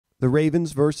The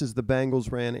Ravens versus the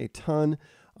Bengals ran a ton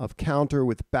of counter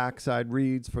with backside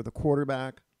reads for the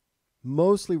quarterback,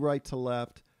 mostly right to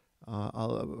left,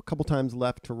 a couple times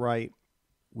left to right,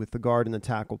 with the guard and the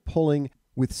tackle pulling,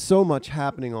 with so much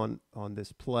happening on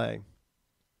this play.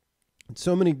 And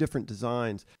so many different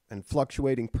designs and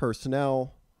fluctuating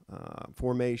personnel,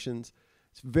 formations.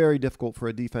 It's very difficult for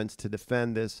a defense to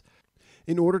defend this.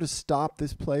 In order to stop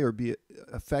this play or be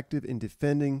effective in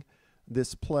defending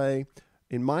this play,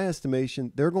 in my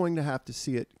estimation, they're going to have to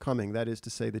see it coming. That is to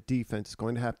say, the defense is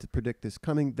going to have to predict this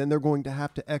coming. Then they're going to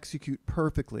have to execute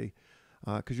perfectly,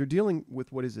 because you're dealing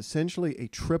with what is essentially a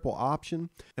triple option,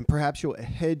 and perhaps you'll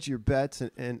hedge your bets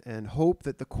and hope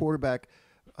that the quarterback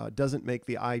doesn't make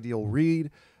the ideal read.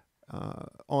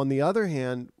 On the other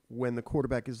hand, when the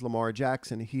quarterback is Lamar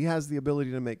Jackson, he has the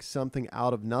ability to make something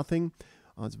out of nothing.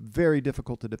 It's very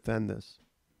difficult to defend this.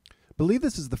 I believe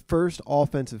this is the first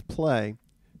offensive play,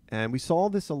 and we saw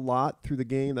this a lot through the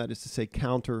game, that is to say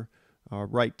counter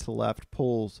right to left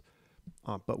pulls,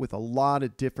 but with a lot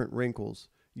of different wrinkles.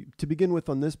 To begin with,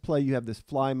 on this play, you have this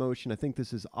fly motion. I think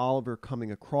this is Oliver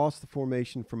coming across the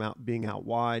formation from being out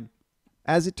wide.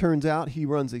 As it turns out, he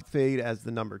runs a fade as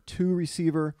the number 2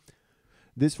 receiver.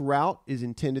 This route is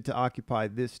intended to occupy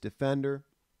this defender,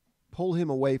 pull him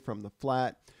away from the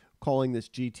flat, calling this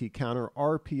GT counter,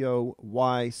 RPO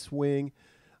Y swing.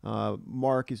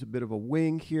 Mark is a bit of a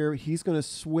wing here. He's going to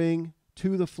swing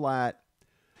to the flat.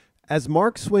 As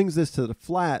Mark swings this to the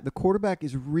flat, the quarterback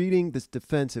is reading this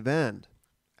defensive end.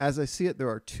 As I see it, there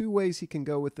are 2 ways he can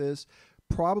go with this.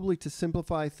 Probably to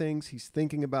simplify things, he's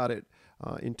thinking about it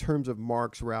in terms of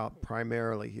Mark's route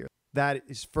primarily here. That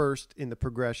is first in the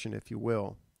progression, if you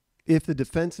will. If the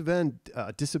defensive end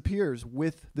disappears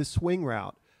with the swing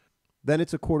route, then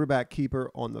it's a quarterback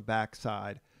keeper on the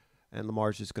backside, and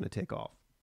Lamar's just going to take off.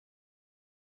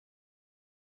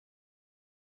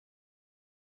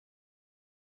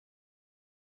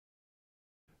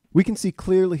 We can see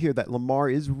clearly here that Lamar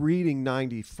is reading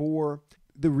 94.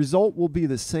 The result will be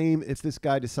the same if this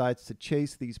guy decides to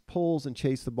chase these pulls and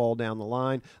chase the ball down the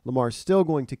line. Lamar's still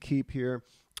going to keep here.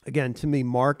 Again, to me,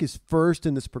 Mark is first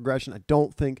in this progression. I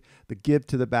don't think the give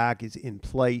to the back is in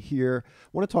play here. I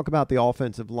want to talk about the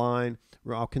offensive line,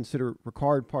 where I'll consider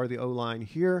Ricard part of the O-line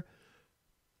here.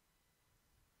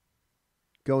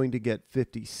 Going to get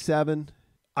 57.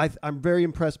 I'm very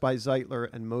impressed by Zeitler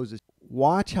and Moses.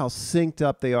 Watch how synced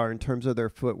up they are in terms of their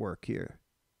footwork here.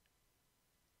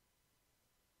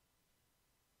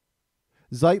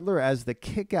 Zeitler as the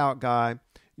kick-out guy.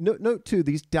 Note, too,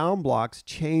 these down blocks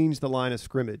change the line of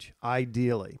scrimmage,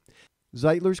 ideally.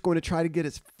 Zeitler's going to try to get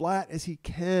as flat as he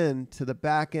can to the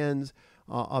back ends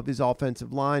of his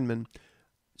offensive linemen.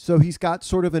 So he's got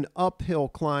sort of an uphill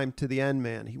climb to the end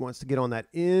man. He wants to get on that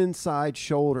inside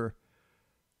shoulder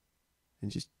and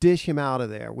just dish him out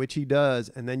of there, which he does.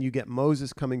 And then you get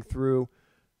Moses coming through.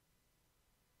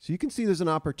 So you can see there's an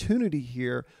opportunity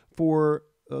here for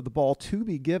the ball to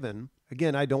be given.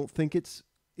 Again, I don't think it's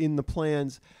in the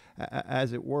plans,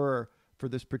 as it were, for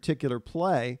this particular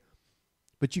play.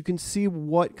 But you can see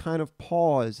what kind of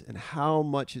pause and how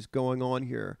much is going on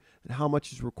here and how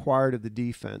much is required of the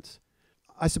defense.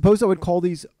 I suppose I would call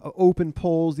these open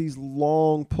pulls, these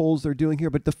long pulls they're doing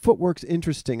here, but the footwork's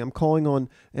interesting. I'm calling on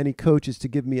any coaches to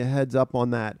give me a heads up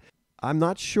on that. I'm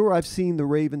not sure I've seen the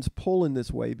Ravens pull in this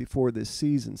way before this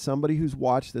season. Somebody who's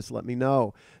watched this, let me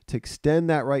know. To extend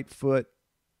that right foot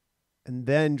and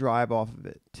then drive off of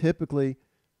it. Typically,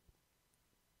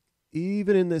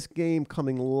 even in this game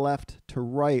coming left to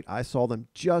right, I saw them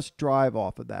just drive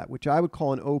off of that, which I would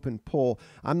call an open pull.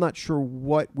 I'm not sure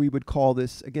what we would call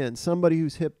this. Again, somebody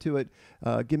who's hip to it,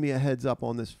 give me a heads up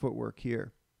on this footwork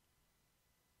here.